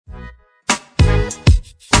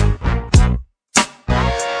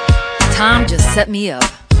Tom just set me up.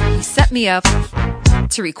 He set me up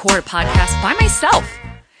to record a podcast by myself.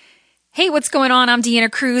 Hey, what's going on? I'm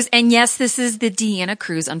Deanna Cruz. And yes, this is the Deanna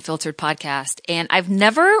Cruz Unfiltered podcast. And I've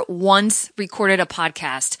never once recorded a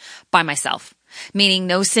podcast by myself, meaning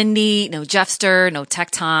no Cindy, no Jeffster, no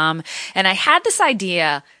Tech Tom. And I had this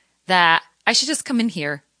idea that I should just come in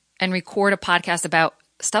here and record a podcast about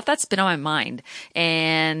stuff that's been on my mind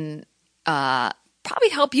and probably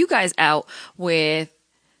help you guys out with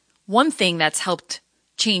one thing that's helped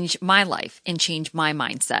change my life and change my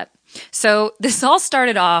mindset. So this all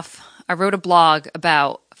started off, I wrote a blog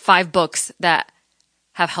about 5 books that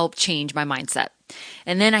have helped change my mindset.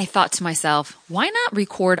 And then I thought to myself, why not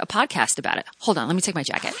record a podcast about it? Hold on, let me take my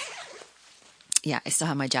jacket. Yeah, I still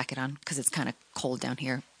have my jacket on because it's kind of cold down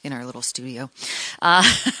here in our little studio.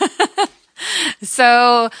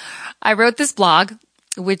 So I wrote this blog,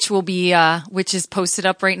 which is posted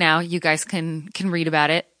up right now. You guys can read about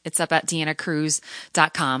it. It's up at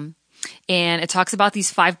deannacruz.com. And it talks about these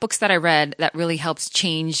 5 books that I read that really helped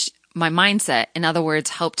change my mindset. In other words,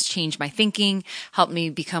 helped change my thinking, helped me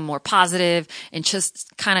become more positive and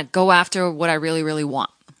just kind of go after what I really, really want.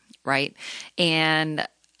 Right. And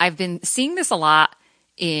I've been seeing this a lot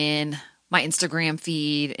in my Instagram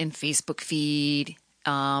feed and Facebook feed.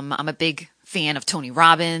 I'm a big fan of Tony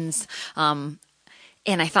Robbins. And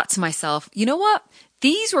I thought to myself, you know what?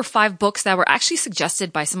 These were 5 books that were actually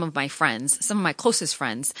suggested by some of my friends, some of my closest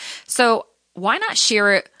friends. So why not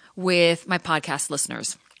share it with my podcast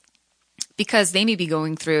listeners? Because they may be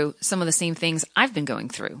going through some of the same things I've been going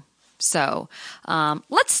through. So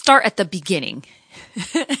let's start at the beginning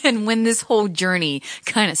and when this whole journey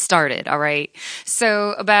kind of started. All right.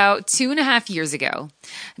 So about 2.5 years ago,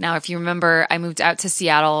 now, if you remember, I moved out to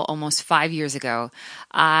Seattle almost 5 years ago.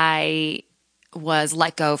 I was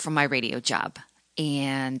let go from my radio job.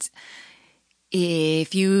 And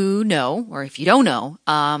if you know, or if you don't know,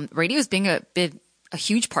 radio has been a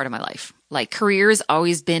huge part of my life. Like, career has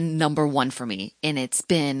always been number one for me. And it's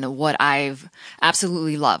been what I've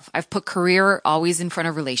absolutely loved. I've put career always in front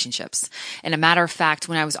of relationships. And a matter of fact,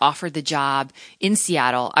 when I was offered the job in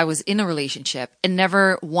Seattle, I was in a relationship and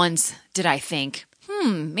never once did I think,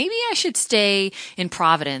 maybe I should stay in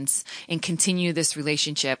Providence and continue this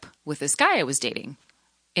relationship with this guy I was dating.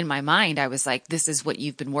 In my mind, I was like, this is what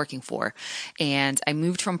you've been working for. And I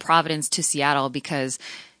moved from Providence to Seattle because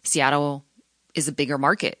Seattle is a bigger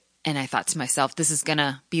market. And I thought to myself, this is going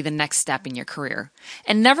to be the next step in your career.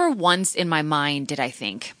 And never once in my mind did I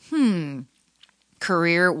think,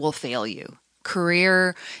 career will fail you.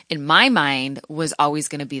 Career, in my mind, was always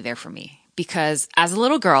going to be there for me. Because as a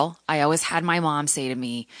little girl, I always had my mom say to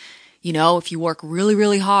me, you know, if you work really,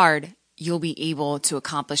 really hard, you'll be able to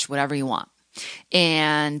accomplish whatever you want.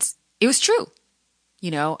 And it was true.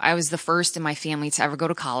 You know, I was the first in my family to ever go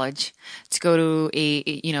to college, to go to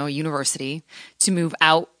a university, to move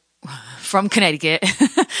out from Connecticut,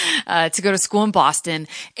 to go to school in Boston.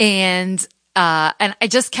 And I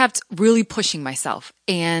just kept really pushing myself.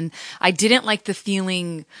 And I didn't like the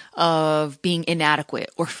feeling of being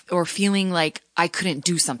inadequate or feeling like I couldn't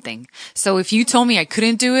do something. So if you told me I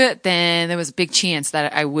couldn't do it, then there was a big chance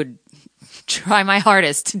that I would try my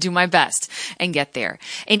hardest to do my best and get there.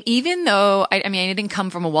 And even though, I didn't come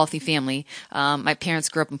from a wealthy family. My parents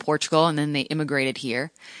grew up in Portugal and then they immigrated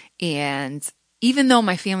here. And even though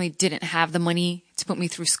my family didn't have the money to put me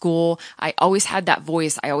through school, I always had that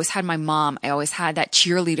voice. I always had my mom. I always had that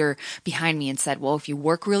cheerleader behind me and said, well, if you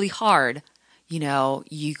work really hard, you know,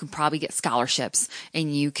 you can probably get scholarships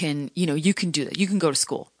and you can do that. You can go to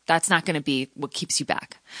school. That's not going to be what keeps you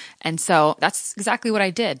back. And so that's exactly what I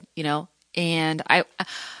did, you know. And I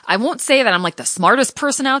won't say that I'm like the smartest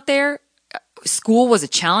person out there. School was a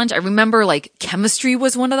challenge. I remember like chemistry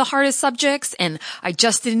was one of the hardest subjects and I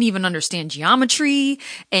just didn't even understand geometry.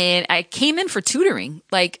 And I came in for tutoring.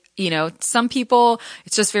 Like, you know, some people,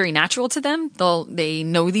 it's just very natural to them. They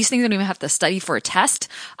know these things. They don't even have to study for a test.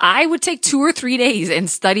 I would take 2 or 3 days and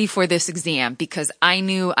study for this exam because I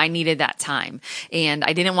knew I needed that time and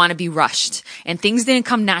I didn't want to be rushed and things didn't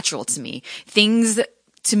come natural to me.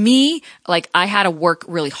 To me, like I had to work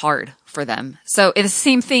really hard for them. So it's the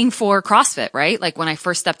same thing for CrossFit, right? Like when I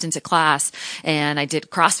first stepped into class and I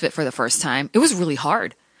did CrossFit for the first time, it was really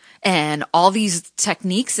hard. And all these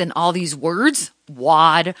techniques and all these words,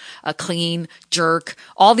 WOD, a clean, jerk,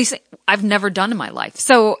 all these things I've never done in my life.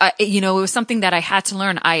 So, it was something that I had to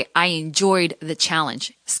learn. I enjoyed the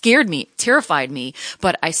challenge. Scared me, terrified me,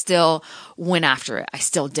 but I still went after it. I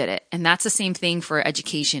still did it. And that's the same thing for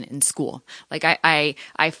education in school. Like I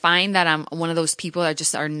find that I'm one of those people that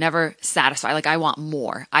just are never satisfied. Like I want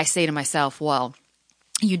more. I say to myself, well,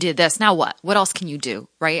 you did this. Now what? What else can you do?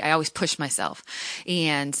 Right? I always push myself.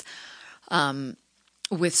 And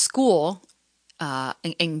with school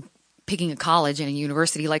and picking a college and a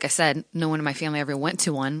university, like I said, no one in my family ever went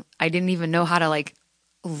to one. I didn't even know how to like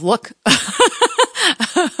look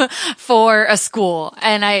for a school.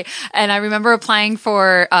 And I remember applying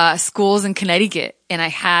for schools in Connecticut, and I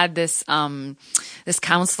had this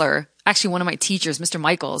counselor, actually one of my teachers, Mr.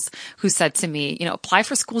 Michaels, who said to me, apply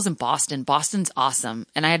for schools in Boston. Boston's awesome.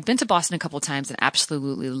 And I had been to Boston a couple of times and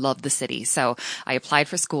absolutely loved the city. So I applied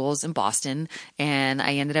for schools in Boston, and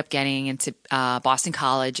I ended up getting into Boston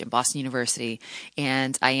College and Boston University.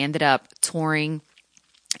 And I ended up touring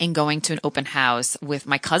and going to an open house with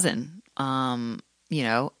my cousin,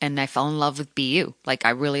 and I fell in love with BU. Like,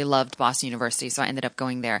 I really loved Boston University, so I ended up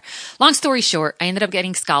going there. Long story short, I ended up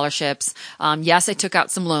getting scholarships. Yes, I took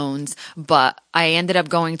out some loans, but I ended up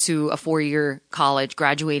going to a 4-year college,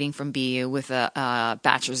 graduating from BU with a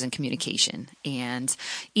bachelor's in communication. And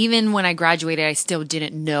even when I graduated, I still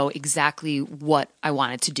didn't know exactly what I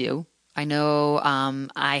wanted to do. I know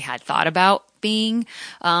I had thought about being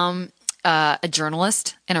a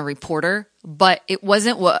journalist and a reporter, but it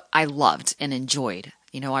wasn't what I loved and enjoyed.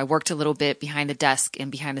 I worked a little bit behind the desk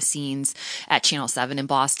and behind the scenes at Channel 7 in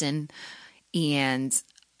Boston. And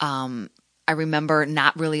I remember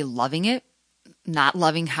not really loving it, not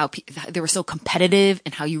loving how they were so competitive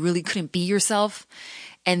and how you really couldn't be yourself.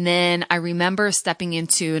 And then I remember stepping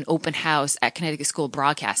into an open house at Connecticut School of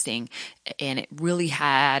Broadcasting, and it really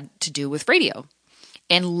had to do with radio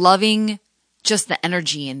and loving just the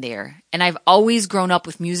energy in there. And I've always grown up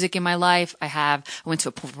with music in my life. I went to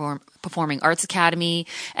a performing arts academy,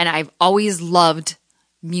 and I've always loved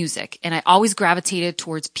music. And I always gravitated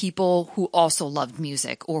towards people who also loved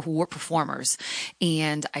music or who were performers.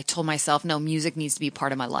 And I told myself, no, music needs to be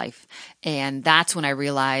part of my life. And that's when I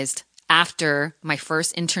realized, after my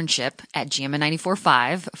first internship at Jammin'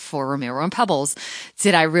 94.5 for Romero and Pebbles,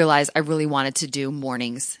 did I realize I really wanted to do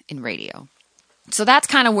mornings in radio. So that's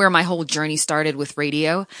kind of where my whole journey started with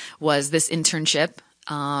radio, was this internship.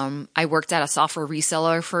 I worked at a software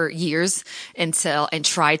reseller for years and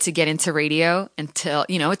tried to get into radio until,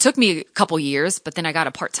 it took me a couple years, but then I got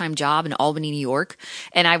a part-time job in Albany, New York,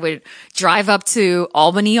 and I would drive up to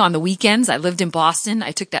Albany on the weekends. I lived in Boston.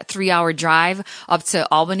 I took that 3-hour drive up to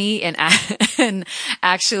Albany and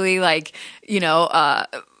actually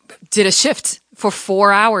did a shift for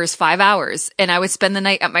 4 hours, 5 hours. And I would spend the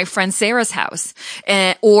night at my friend Sarah's house,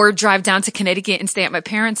 or drive down to Connecticut and stay at my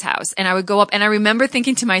parents' house. And I would go up, and I remember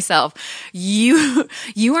thinking to myself, you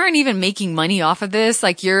aren't even making money off of this.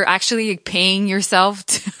 Like, you're actually paying yourself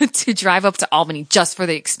to drive up to Albany just for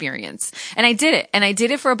the experience. And I did it. And I did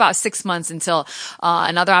it for about 6 months until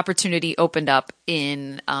another opportunity opened up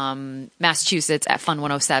in Massachusetts at Fun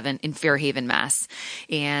 107 in Fairhaven, Mass.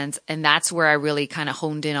 And that's where I really kind of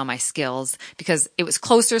honed in on my skills, because it was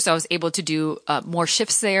closer. So I was able to do more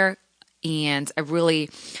shifts there. And I really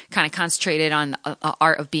kind of concentrated on the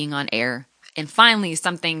art of being on air. And finally,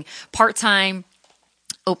 something part-time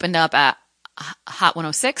opened up at Hot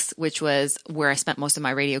 106, which was where I spent most of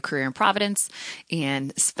my radio career in Providence,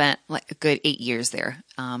 and spent like a good 8 years there.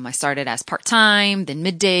 I started as part-time, then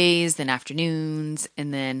middays, then afternoons,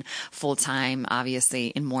 and then full-time, obviously,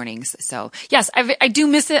 in mornings. So yes, I do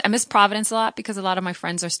miss it. I miss Providence a lot because a lot of my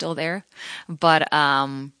friends are still there. But,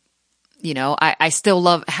 I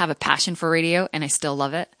still have a passion for radio, and I still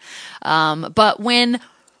love it. But a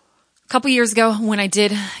couple years ago, when I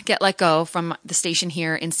did get let go from the station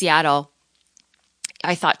here in Seattle,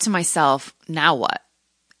 I thought to myself, now what?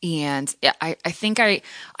 And I think I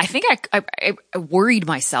worried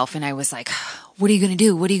myself, and I was like, what are you going to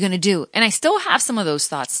do? What are you going to do? And I still have some of those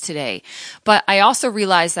thoughts today, but I also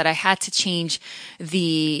realized that I had to change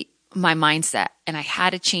my mindset, and I had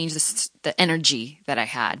to change the energy that I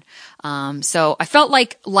had. So I felt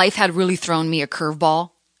like life had really thrown me a curveball,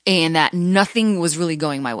 and that nothing was really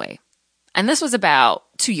going my way. And this was about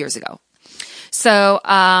 2 years ago. So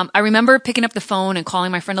I remember picking up the phone and calling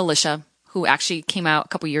my friend Alicia, who actually came out a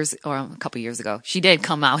couple years ago. She did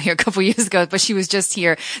come out here a couple years ago, but she was just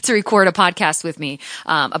here to record a podcast with me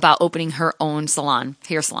about opening her own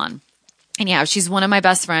hair salon. And yeah, she's one of my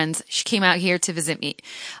best friends. She came out here to visit me.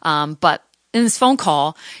 But in this phone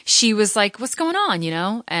call, she was like, what's going on,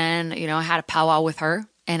 And, I had a powwow with her,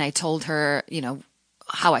 and I told her,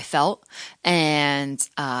 how I felt and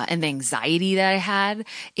the anxiety that I had,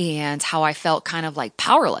 and how I felt kind of like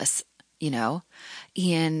powerless,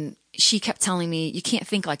 and she kept telling me, you can't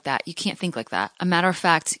think like that. You can't think like that. A matter of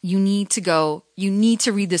fact, you need to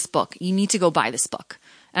read this book. You need to go buy this book.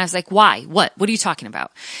 And I was like, why? What are you talking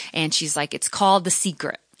about? And she's like, it's called The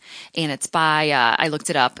Secret. And it's by, I looked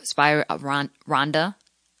it up. It's by Rhonda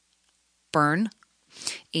Byrne.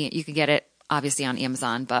 And you can get it obviously on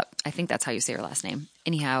Amazon, but I think that's how you say her last name.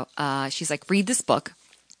 Anyhow, she's like, read this book.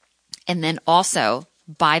 And then also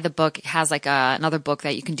buy the book. It has like another book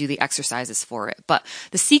that you can do the exercises for it. But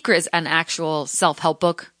The Secret is an actual self-help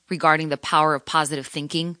book regarding the power of positive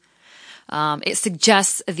thinking. It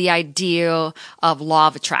suggests the idea of law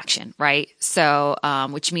of attraction, right? So,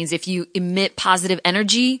 which means if you emit positive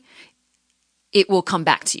energy, it will come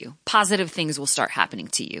back to you. Positive things will start happening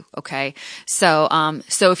to you. Okay. So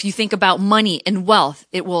if you think about money and wealth,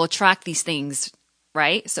 it will attract these things,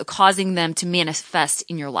 right? So causing them to manifest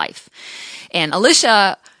in your life. And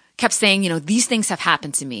Alicia kept saying, these things have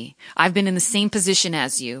happened to me. I've been in the same position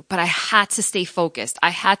as you, but I had to stay focused.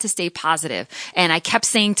 I had to stay positive. And I kept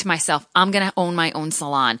saying to myself, I'm going to own my own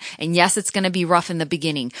salon. And yes, it's going to be rough in the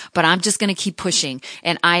beginning, but I'm just going to keep pushing.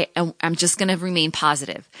 And I'm just going to remain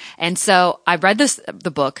positive. And so I read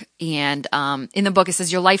the book, and in the book, it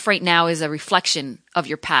says your life right now is a reflection of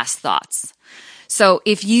your past thoughts. So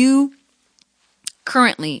if you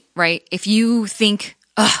currently, right, if you think,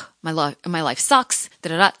 my life sucks,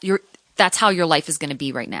 that's how your life is going to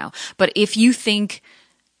be right now. But if you think,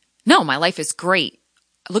 no, my life is great.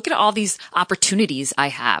 Look at all these opportunities I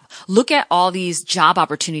have. Look at all these job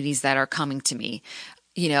opportunities that are coming to me,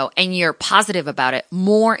 and you're positive about it,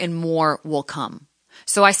 more and more will come.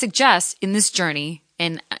 So I suggest in this journey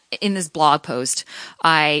and in this blog post,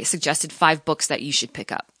 I suggested 5 books that you should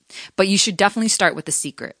pick up. But you should definitely start with The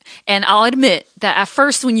Secret. And I'll admit that at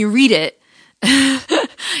first when you read it,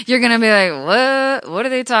 you're going to be like, what are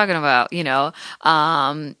they talking about?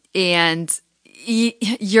 And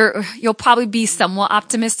you'll probably be somewhat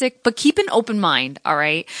optimistic, but keep an open mind. All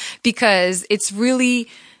right. Because it's really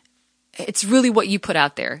what you put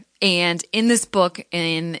out there. And in this book,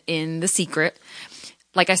 in The Secret,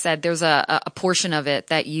 like I said, there's a portion of it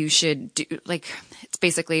that you should do. Like, it's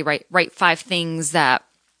basically write 5 things that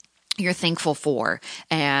you're thankful for.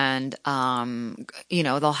 And,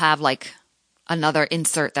 they'll have like another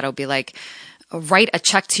insert that'll be like, write a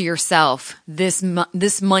check to yourself. This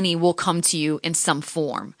money will come to you in some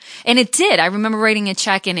form. And it did. I remember writing a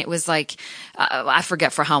check, and it was like, I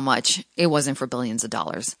forget for how much. It wasn't for billions of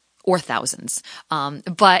dollars or thousands.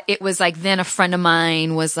 But it was like, then a friend of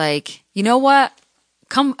mine was like, you know what?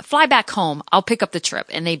 Come fly back home. I'll pick up the trip.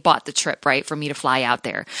 And they bought the trip, right, for me to fly out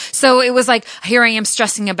there. So it was like, here I am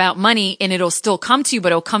stressing about money, and it'll still come to you,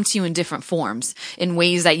 but it'll come to you in different forms, in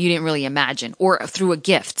ways that you didn't really imagine, or through a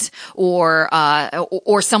gift, or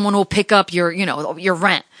someone will pick up your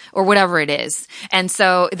rent, or whatever it is. And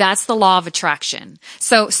so that's the law of attraction.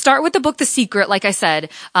 So start with the book, The Secret. Like I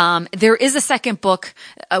said, there is a second book,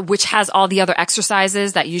 which has all the other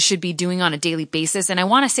exercises that you should be doing on a daily basis. And I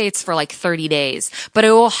want to say it's for like 30 days, but it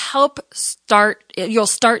will help you'll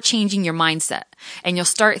start changing your mindset, and you'll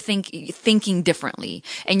start thinking differently.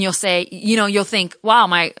 And you'll say, you'll think, wow,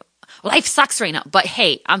 my life sucks right now, but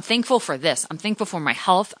hey, I'm thankful for this. I'm thankful for my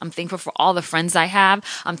health. I'm thankful for all the friends I have.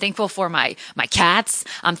 I'm thankful for my cats.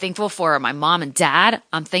 I'm thankful for my mom and dad.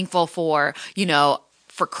 I'm thankful for,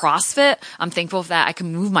 for CrossFit. I'm thankful that I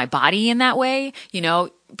can move my body in that way.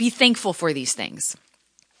 Be thankful for these things.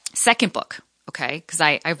 Second book. Okay. Cause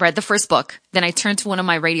I read the first book. Then I turned to one of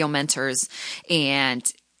my radio mentors, and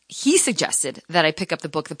he suggested that I pick up the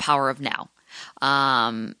book, The Power of Now.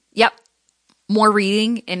 Yep. More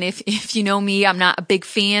reading. And if you know me, I'm not a big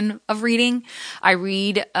fan of reading. I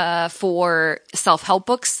read for self-help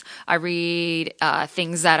books. I read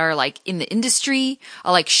things that are like in the industry,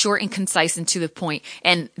 are like short and concise and to the point.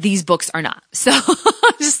 And these books are not. So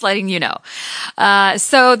I'm just letting you know.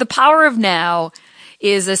 So The Power of Now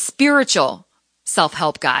is a spiritual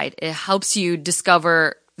self-help guide. It helps you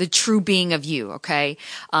discover the true being of you. Okay.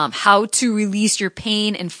 How to release your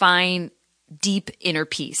pain and find deep inner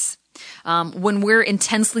peace. When we're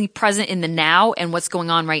intensely present in the now and what's going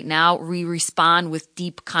on right now, we respond with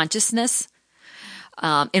deep consciousness,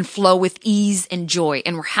 and flow with ease and joy.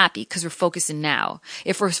 And we're happy because we're focused in now.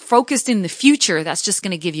 If we're focused in the future, that's just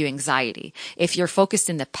going to give you anxiety. If you're focused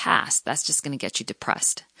in the past, that's just going to get you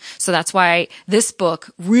depressed. So that's why this book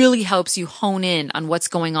really helps you hone in on what's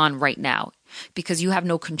going on right now, because you have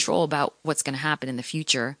no control about what's going to happen in the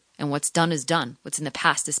future. And what's done is done. What's in the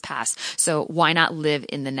past is past. So why not live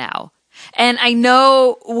in the now? And I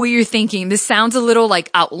know what you're thinking. This sounds a little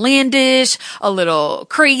like outlandish, a little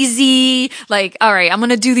crazy. Like, all right, I'm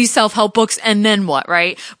going to do these self-help books and then what,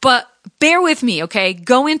 right? But bear with me, okay?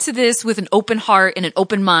 Go into this with an open heart and an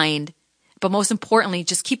open mind. But most importantly,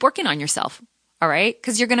 just keep working on yourself, all right?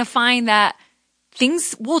 Because you're going to find that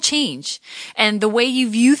things will change. And the way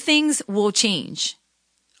you view things will change.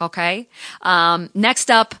 Okay.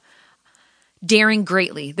 Next up, Daring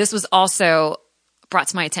Greatly. This was also brought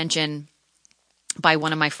to my attention by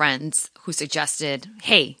one of my friends who suggested,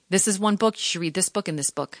 hey, this is one book. You should read this book and this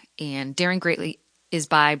book. And Daring Greatly is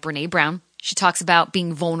by Brene Brown. She talks about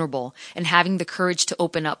being vulnerable and having the courage to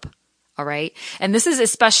open up. All right. And this is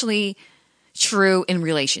especially true in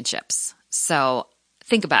relationships. So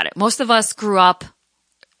think about it. Most of us grew up,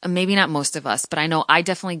 maybe not most of us, but I know I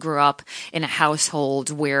definitely grew up in a household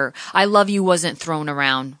where I love you wasn't thrown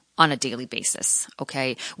around on a daily basis.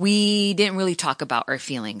 Okay. We didn't really talk about our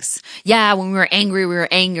feelings. Yeah. When we were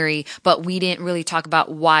angry, but we didn't really talk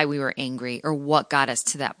about why we were angry or what got us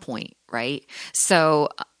to that point. Right. So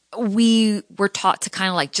we were taught to kind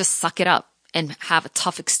of like just suck it up and have a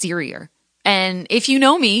tough exterior. And if you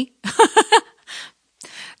know me,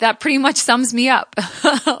 that pretty much sums me up.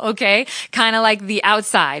 Okay. Kind of like the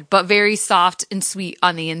outside, but very soft and sweet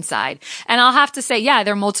on the inside. And I'll have to say, yeah,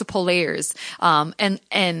 there are multiple layers.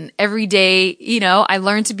 And every day, I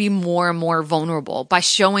learn to be more and more vulnerable by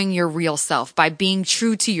showing your real self, by being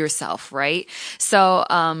true to yourself. Right.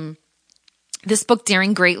 So, this book,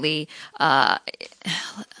 Daring Greatly, let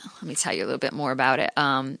me tell you a little bit more about it.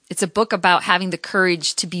 It's a book about having the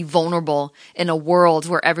courage to be vulnerable in a world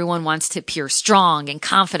where everyone wants to appear strong and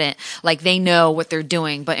confident, like they know what they're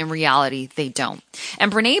doing, but in reality, they don't.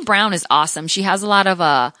 And Brene Brown is awesome. She has a lot of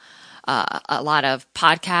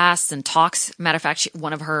podcasts and talks. Matter of fact,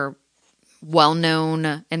 one of her well-known,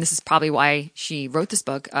 and this is probably why she wrote this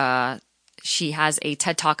book, she has a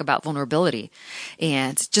TED Talk about vulnerability.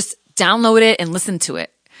 And just download it and listen to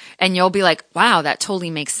it. And you'll be like, wow, that totally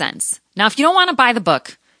makes sense. Now, if you don't want to buy the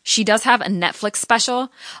book, she does have a Netflix special,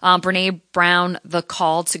 Brene Brown, The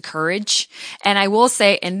Call to Courage. And I will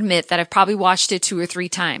say and admit that I've probably watched it 2 or 3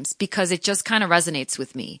 times because it just kind of resonates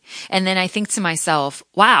with me. And then I think to myself,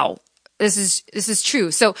 wow, this is true.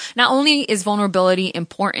 So not only is vulnerability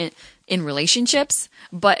important in relationships,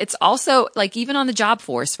 but it's also like even on the job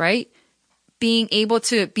force, right? Being able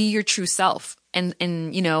to be your true self and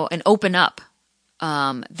open up.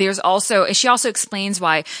 There's also, and she also explains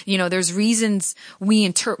why, there's reasons we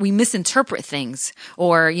misinterpret things,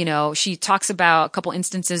 or, she talks about a couple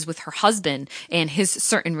instances with her husband and his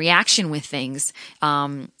certain reaction with things.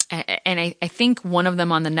 And I think one of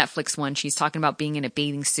them on the Netflix one, she's talking about being in a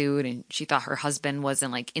bathing suit and she thought her husband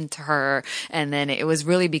wasn't like into her. And then it was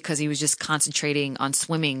really because he was just concentrating on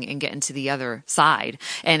swimming and getting to the other side.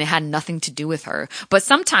 And it had nothing to do with her. But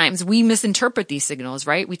sometimes we misinterpret these signals,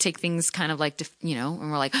 right? We take things kind of like,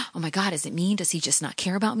 and we're like, oh my God, is it me? Does he just not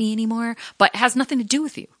care about me anymore? But it has nothing to do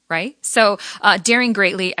with you. Right? So, Daring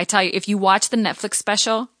Greatly, I tell you, if you watch the Netflix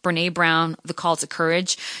special, Brene Brown, The Call to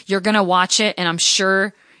Courage, you're going to watch it and I'm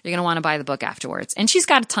sure you're going to want to buy the book afterwards. And she's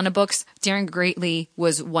got a ton of books. Daring Greatly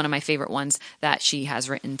was one of my favorite ones that she has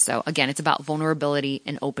written. So again, it's about vulnerability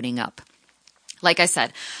and opening up. Like I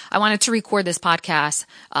said, I wanted to record this podcast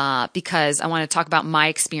because I want to talk about my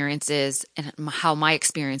experiences and how my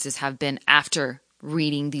experiences have been after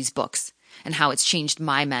reading these books and how it's changed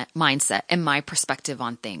my mindset and my perspective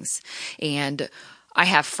on things. And I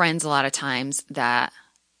have friends a lot of times that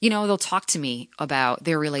they'll talk to me about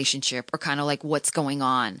their relationship or kind of like what's going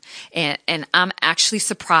on. And I'm actually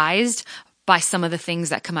surprised by some of the things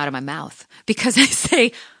that come out of my mouth because I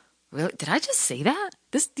say, really, did I just say that?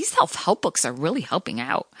 These self-help books are really helping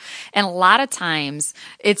out. And a lot of times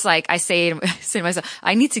it's like I say to myself,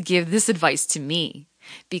 I need to give this advice to me.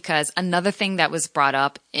 Because another thing that was brought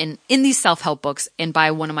up in these self-help books and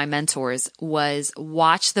by one of my mentors was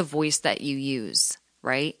watch the voice that you use.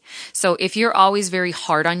 Right? So if you're always very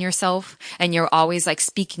hard on yourself and you're always like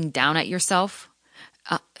speaking down at yourself,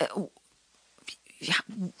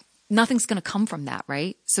 nothing's going to come from that,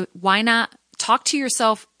 right? So why not talk to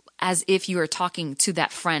yourself as if you are talking to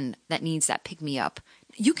that friend that needs that pick me up?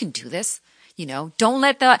 You can do this. Don't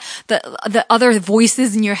let the other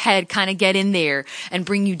voices in your head kind of get in there and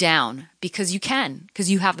bring you down because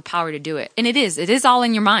you have the power to do it. And it is all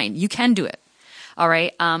in your mind. You can do it. All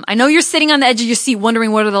right. I know you're sitting on the edge of your seat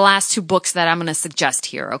wondering what are the last 2 books that I'm going to suggest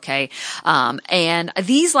here. Okay. And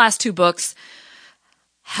these last 2 books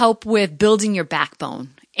help with building your backbone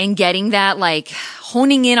and getting that, like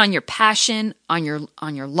honing in on your passion, on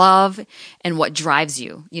your love and what drives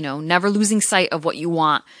you, never losing sight of what you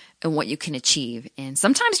want and what you can achieve. And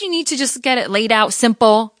sometimes you need to just get it laid out,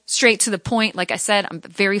 simple, straight to the point. Like I said, I'm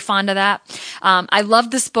very fond of that. I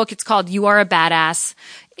love this book. It's called You Are a Badass.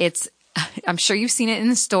 I'm sure you've seen it in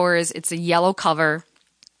the stores. It's a yellow cover.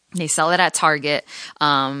 They sell it at Target.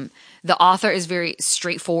 The author is very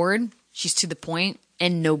straightforward. She's to the point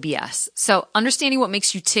and no BS. So understanding what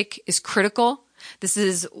makes you tick is critical This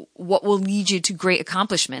is what will lead you to great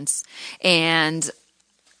accomplishments. And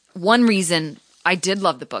one reason I did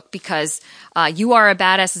love the book because You Are a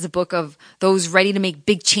Badass is a book of those ready to make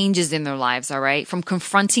big changes in their lives, all right? From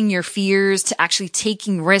confronting your fears to actually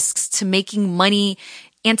taking risks to making money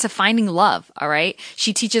and to finding love, all right?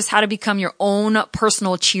 She teaches how to become your own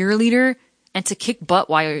personal cheerleader and to kick butt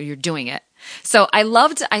while you're doing it. So I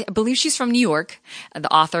believe she's from New York,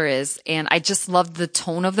 the author is, and I just loved the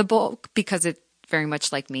tone of the book because it's very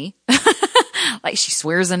much like me. Like she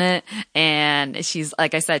swears in it, and she's,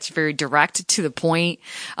 like I said, she's very direct to the point,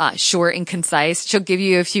 short and concise. She'll give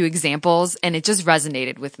you a few examples, and it just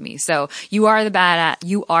resonated with me. So You Are a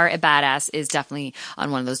Badass is definitely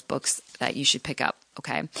on one of those books that you should pick up.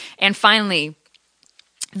 Okay. And finally,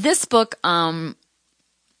 this book,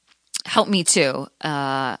 helped me too.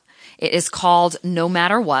 It is called No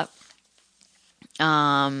Matter What.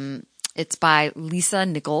 It's by Lisa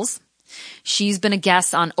Nichols. She's been a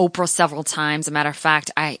guest on Oprah several times. As a matter of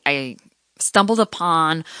fact, I stumbled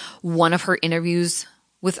upon one of her interviews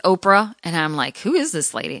with Oprah, and I'm like, who is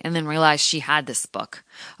this lady? And then realized she had this book.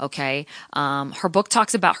 Okay. Her book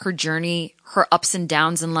talks about her journey, her ups and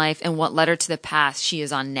downs in life, and what led her to the path she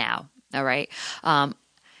is on now. All right.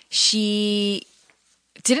 She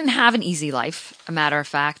didn't have an easy life, a matter of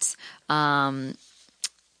fact.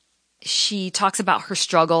 She talks about her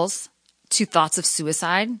struggles to thoughts of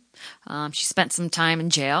suicide. She spent some time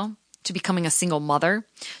in jail, to becoming a single mother,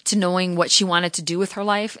 to knowing what she wanted to do with her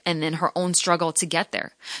life, and then her own struggle to get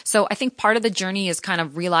there. So I think part of the journey is kind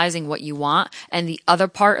of realizing what you want, and the other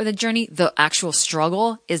part of the journey, the actual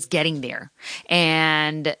struggle, is getting there.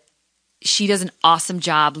 And she does an awesome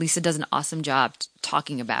job. Lisa does an awesome job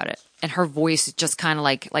talking about it. And her voice just kind of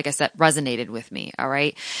like I said, resonated with me. All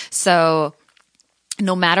right. So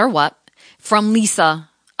no matter what, from Lisa,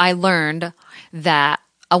 I learned that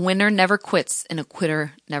a winner never quits and a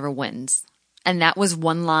quitter never wins. And that was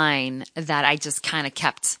one line that I just kind of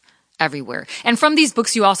kept everywhere. And from these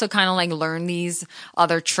books, you also kind of like learn these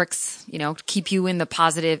other tricks, to keep you in a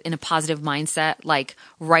positive mindset, like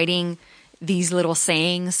writing these little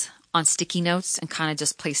sayings on sticky notes and kind of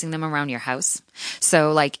just placing them around your house.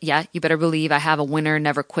 So you better believe I have a winner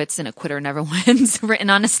never quits and a quitter never wins written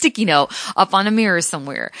on a sticky note up on a mirror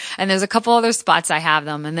somewhere. And there's a couple other spots I have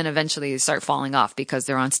them, and then eventually they start falling off because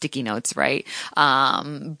they're on sticky notes, right?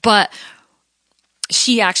 But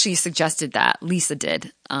she actually suggested that, Lisa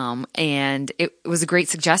did. And it was a great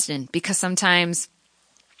suggestion because sometimes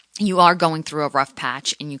you are going through a rough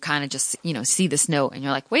patch and you kind of just, see this note and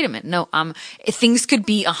you're like, wait a minute, no, things could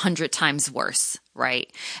be 100 times worse,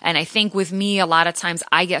 right? And I think with me, a lot of times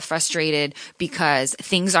I get frustrated because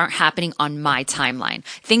things aren't happening on my timeline.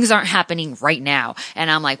 Things aren't happening right now.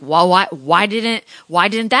 And I'm like, well, why didn't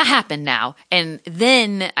that happen now? And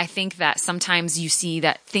then I think that sometimes you see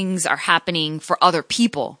that things are happening for other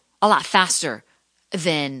people a lot faster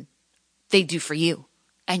than they do for you.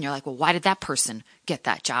 And you're like, well, why did that person get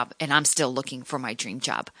that job? And I'm still looking for my dream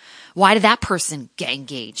job. Why did that person get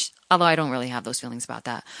engaged? Although I don't really have those feelings about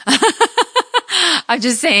that. I'm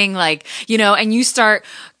just saying and you start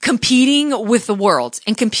competing with the world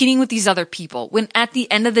and competing with these other people when at the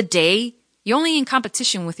end of the day, you're only in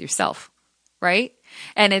competition with yourself, right?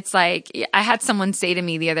 And it's like, I had someone say to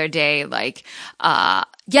me the other day,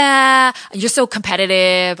 yeah, you're so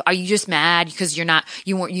competitive. Are you just mad because you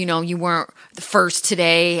weren't the first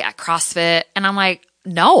today at CrossFit? And I'm like,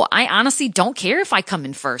 no, I honestly don't care if I come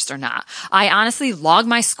in first or not. I honestly log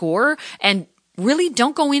my score and really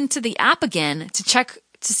don't go into the app again to check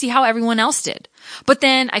to see how everyone else did. But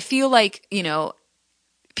then I feel like,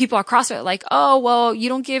 people at CrossFit are like, oh, well, you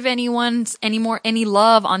don't give anyone any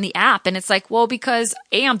love on the app. And it's like, well, because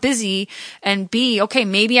A, I'm busy, and B, okay,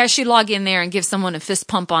 maybe I should log in there and give someone a fist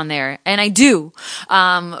pump on there. And I do.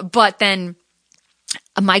 But then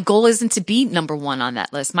my goal isn't to be number one on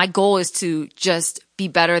that list. My goal is to just be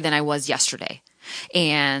better than I was yesterday.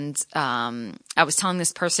 And I was telling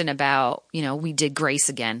this person about, we did Grace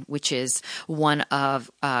Again, which is one of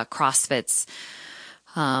CrossFit's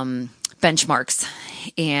benchmarks.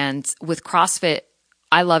 And with CrossFit,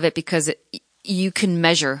 I love it because you can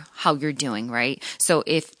measure how you're doing, right? So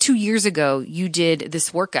if 2 years ago you did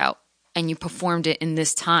this workout and you performed it in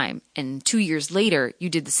this time, and 2 years later you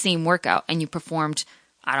did the same workout and you performed,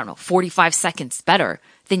 45 seconds better,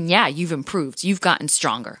 then yeah, you've improved. You've gotten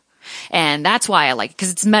stronger. And that's why I like it,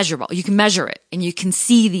 because it's measurable. You can measure it. and you can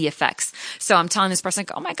see the effects. So I'm telling this person,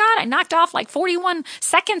 like, oh my God, I knocked off like 41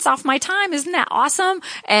 seconds off my time. Isn't that awesome?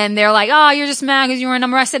 And they're like, oh, you're just mad because you were a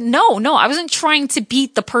number. I said, no, I wasn't trying to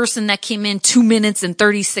beat the person that came in 2 minutes and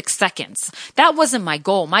 36 seconds. That wasn't my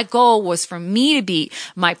goal. My goal was for me to beat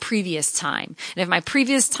my previous time. And if my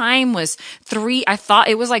previous time was I thought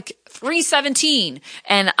it was like 3:17.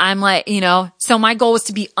 And I'm like, so my goal was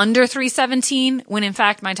to be under 3:17 when in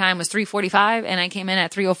fact my time was 3:45 and I came in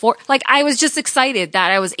at 3:04. Like I was just excited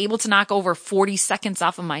that I was able to knock over 40 seconds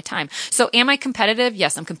off of my time. So am I competitive?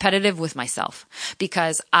 Yes, I'm competitive with myself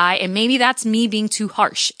because and maybe that's me being too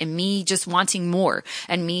harsh and me just wanting more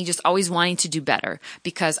and me just always wanting to do better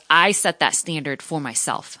because I set that standard for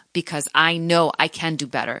myself because I know I can do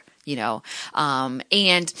better,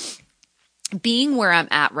 and being where I'm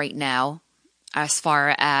at right now, as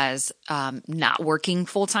far as not working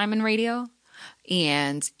full time in radio,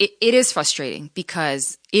 and it is frustrating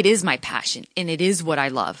because it is my passion and it is what I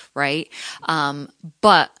love, right?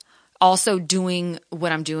 But also doing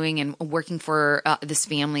what I'm doing and working for this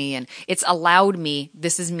family, and it's allowed me.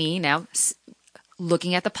 This is me now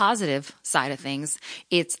looking at the positive side of things.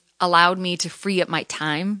 It's allowed me to free up my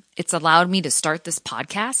time. It's allowed me to start this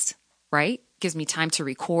podcast, right? Gives me time to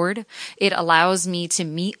record. It allows me to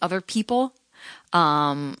meet other people.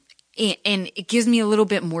 And it gives me a little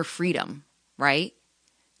bit more freedom, right?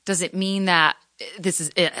 Does it mean that that's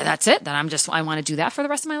it? That I want to do that for the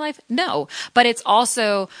rest of my life? No, but it's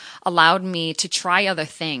also allowed me to try other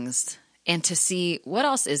things and to see what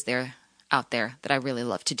else is there out there that I really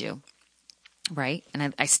love to do. Right.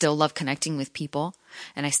 And I still love connecting with people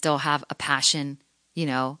and I still have a passion,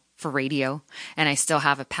 for radio, and I still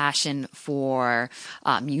have a passion for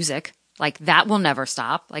music. Like that will never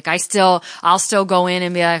stop. Like I'll still go in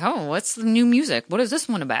and be like, oh, what's the new music? What is this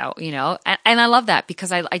one about? And I love that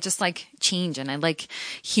because I just like change and I like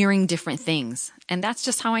hearing different things. And that's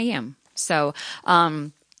just how I am. So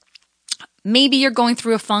maybe you're going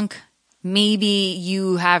through a funk. Maybe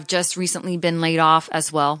you have just recently been laid off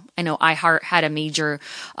as well. I know iHeart had a major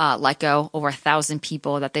let go, over 1,000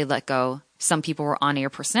 people that they let go. Some people were on-air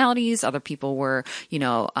personalities. Other people were,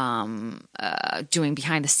 doing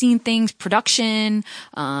behind-the-scene things, production,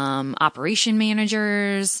 operation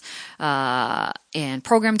managers, and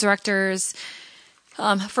program directors.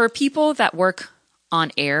 For people that work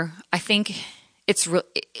on air, I think it's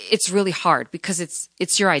really hard because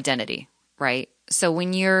it's your identity, right? So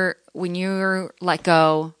when you're let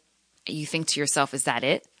go, you think to yourself, is that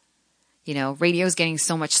it? Radio is getting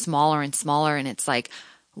so much smaller and smaller, and it's like,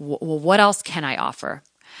 well, what else can I offer?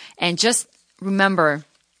 And just remember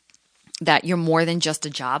that you're more than just a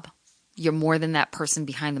job. You're more than that person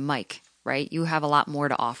behind the mic, right? You have a lot more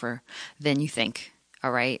to offer than you think.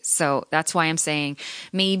 All right. So that's why I'm saying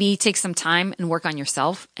maybe take some time and work on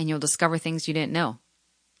yourself and you'll discover things you didn't know.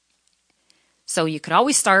 So you could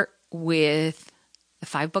always start with the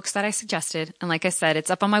 5 books that I suggested. And like I said, it's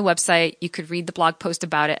up on my website. You could read the blog post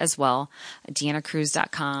about it as well, at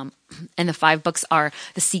deannacruz.com. And the 5 books are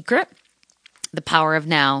The Secret, The Power of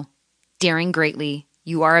Now, Daring Greatly,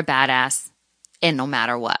 You Are a Badass, and No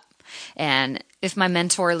Matter What. And if my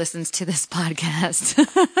mentor listens to this podcast,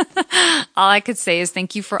 all I could say is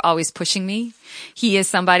thank you for always pushing me. He is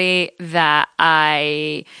somebody that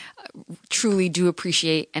I truly do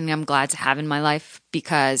appreciate and I'm glad to have in my life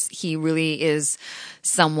because he really is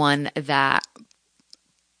someone that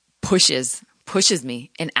pushes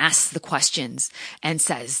me and asks the questions and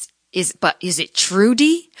says, is it true,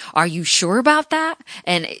 Dee? Are you sure about that?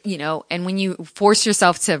 And, and when you force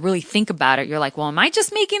yourself to really think about it, you're like, well, am I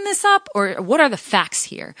just making this up or what are the facts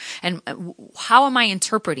here? And how am I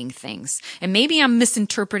interpreting things? And maybe I'm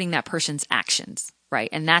misinterpreting that person's actions, right?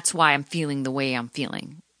 And that's why I'm feeling the way I'm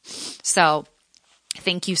feeling. So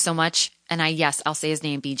thank you so much. And I'll say his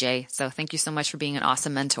name, BJ. So thank you so much for being an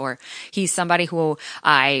awesome mentor. He's somebody who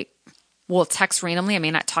I will text randomly. I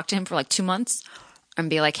may not talk to him for like 2 months and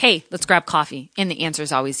be like, hey, let's grab coffee. And the answer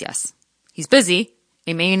is always yes. He's busy.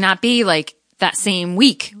 It may not be like that same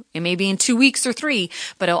week. It may be in 2 weeks or 3,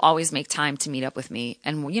 but he'll always make time to meet up with me.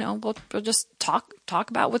 And, we'll just talk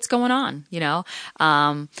about what's going on,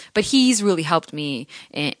 But he's really helped me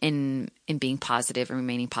in being positive and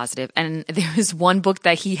remaining positive. And there was one book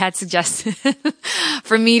that he had suggested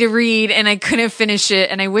for me to read and I couldn't finish it.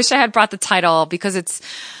 And I wish I had brought the title because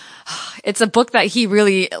it's a book that he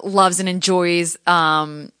really loves and enjoys.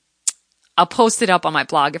 I'll post it up on my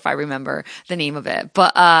blog if I remember the name of it.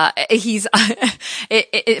 But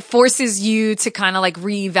it forces you to kind of like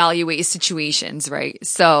reevaluate situations, right?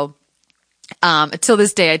 So Till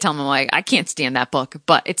this day, I tell them, like, I can't stand that book,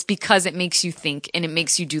 but it's because it makes you think and it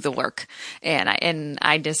makes you do the work. And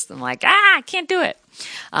I'm like, I can't do it.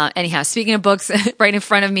 Anyhow, speaking of books, right in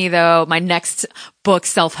front of me though, my next book,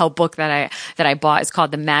 self-help book that I bought is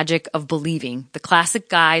called The Magic of Believing, the classic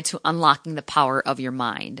guide to unlocking the power of your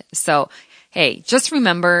mind. So, hey, just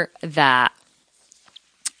remember that,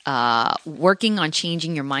 working on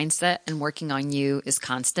changing your mindset and working on you is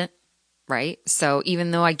constant. Right? So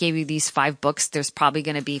even though I gave you these 5 books, there's probably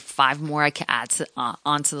going to be 5 more I can add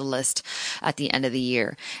onto the list at the end of the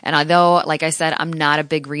year. And although, like I said, I'm not a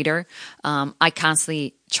big reader, I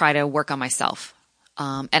constantly try to work on myself.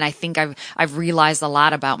 And I think I've realized a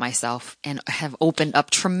lot about myself and have opened up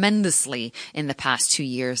tremendously in the past 2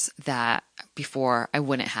 years that before I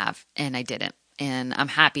wouldn't have, and I didn't. And I'm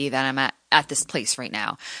happy that I'm at this place right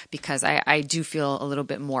now because I do feel a little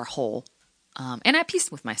bit more whole. And at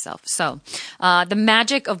peace with myself. So, The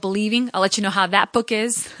Magic of Believing, I'll let you know how that book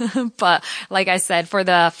is. But like I said, for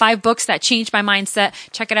the 5 books that changed my mindset,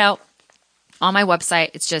 check it out on my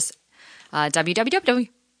website. It's just, www.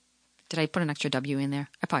 Did I put an extra W in there?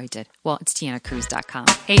 I probably did. Well, it's DeannaCruz.com.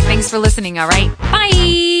 Hey, thanks for listening. All right.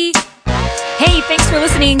 Bye. Hey, thanks for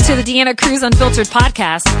listening to the Deanna Cruz Unfiltered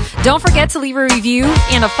podcast. Don't forget to leave a review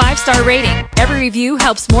and a 5-star rating. Every review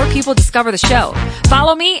helps more people discover the show.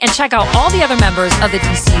 Follow me and check out all the other members of the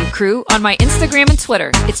DCU crew on my Instagram and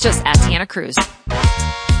Twitter. It's just @Deanna Cruz.